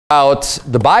About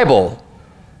the Bible,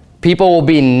 people will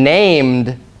be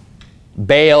named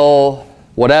Baal,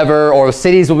 whatever, or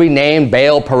cities will be named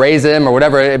Baal Perazim or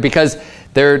whatever, because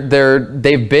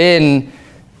they've been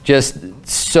just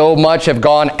so much have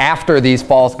gone after these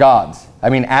false gods. I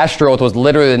mean, Ashtaroth was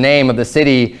literally the name of the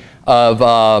city of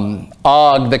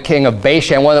Og, the king of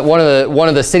Bashan. One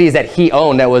of the cities that he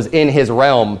owned that was in his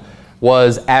realm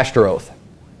was Ashtaroth.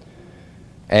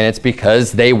 And it's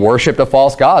because they worshipped a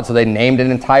false god. So they named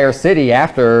an entire city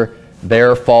after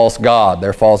their false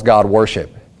god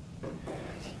worship.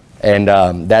 And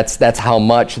that's how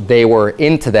much they were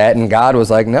into that. And God was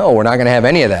like, no, we're not going to have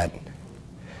any of that.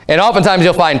 And oftentimes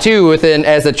you'll find too,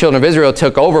 as the children of Israel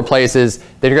took over places,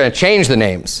 they're going to change the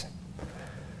names.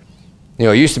 You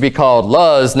know, it used to be called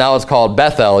Luz, now it's called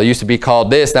Bethel. It used to be called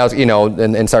this, now it's, you know,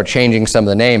 and start changing some of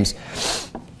the names.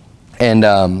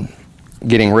 And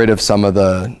getting rid of some of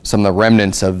the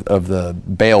remnants of the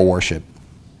Baal worship.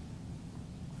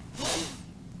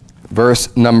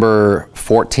 Verse number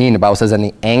 14, the Bible says, and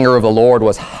the anger of the Lord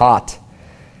was hot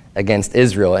against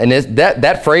Israel. And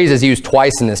that phrase is used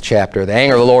twice in this chapter. The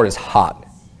anger of the Lord is hot.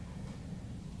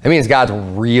 That means God's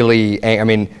really angry. I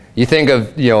mean, you think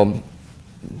of, you know,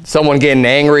 someone getting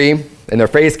angry and their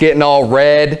face getting all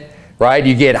red, right?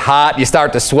 You get hot, you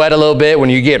start to sweat a little bit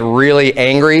when you get really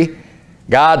angry.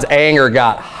 God's anger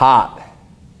got hot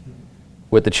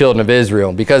with the children of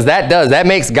Israel, because that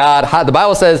makes God hot. The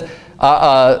Bible says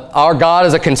our God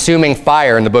is a consuming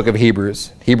fire in the book of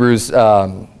Hebrews. Hebrews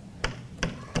 13.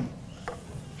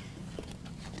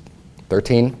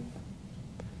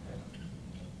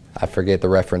 I forget the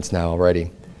reference now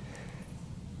already.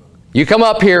 You come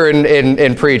up here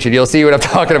and preach, and you'll see what I'm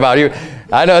talking about.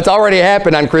 I know it's already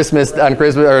happened on Christmas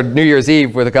or New Year's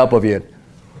Eve with a couple of you.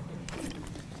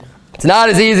 It's not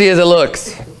as easy as it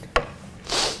looks.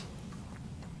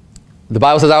 The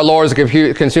Bible says our Lord is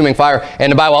a consuming fire.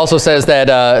 And the Bible also says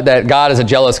that God is a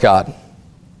jealous God.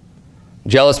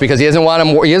 Jealous because he doesn't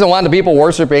want the people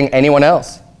worshiping anyone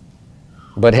else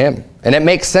but him. And it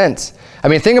makes sense. I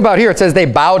mean, think about here. It says they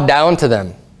bowed down to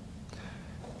them.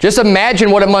 Just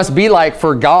imagine what it must be like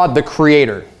for God, the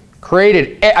creator.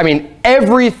 Created, I mean,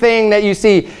 everything that you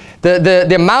see,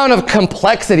 the amount of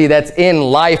complexity that's in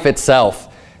life itself.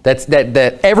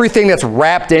 That everything that's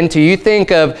wrapped into, you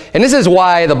think of, and this is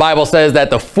why the Bible says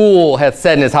that the fool hath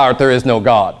said in his heart there is no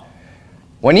God.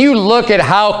 When you look at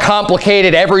how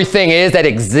complicated everything is that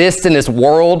exists in this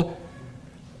world,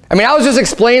 I mean, I was just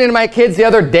explaining to my kids the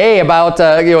other day about,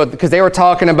 you know, because they were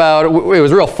talking about, it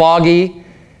was real foggy,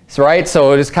 right?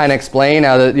 So just kind of explain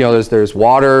how, you know, there's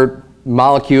water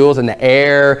molecules in the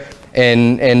air,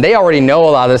 and they already know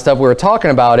a lot of this stuff. We were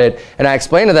talking about it, and I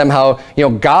explained to them how, you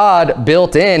know, God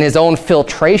built in his own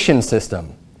filtration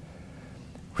system.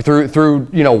 Through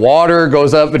you know, water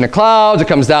goes up in the clouds, it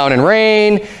comes down in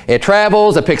rain, it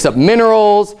travels, it picks up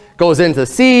minerals, goes into the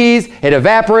seas, it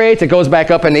evaporates, it goes back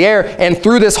up in the air, and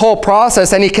through this whole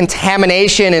process, any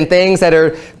contamination and things that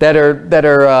are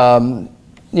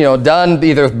you know, done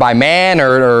either by man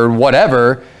or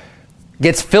whatever,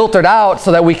 gets filtered out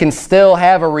so that we can still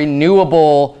have a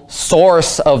renewable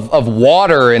source of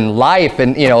water and life.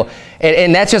 And, you know,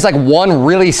 and that's just like one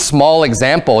really small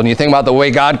example. And you think about the way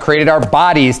God created our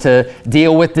bodies to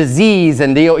deal with disease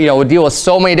and deal with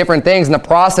so many different things. And the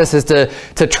process is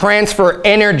to transfer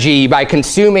energy by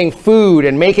consuming food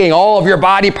and making all of your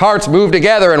body parts move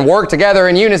together and work together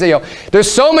in unison. You know,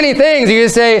 there's so many things. You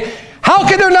just say, how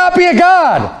can there not be a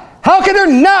God? How can there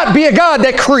not be a God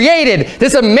that created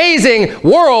this amazing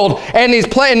world and these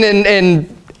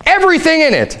and everything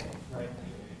in it?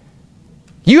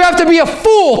 You have to be a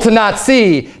fool to not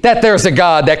see that there's a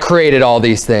God that created all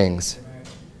these things.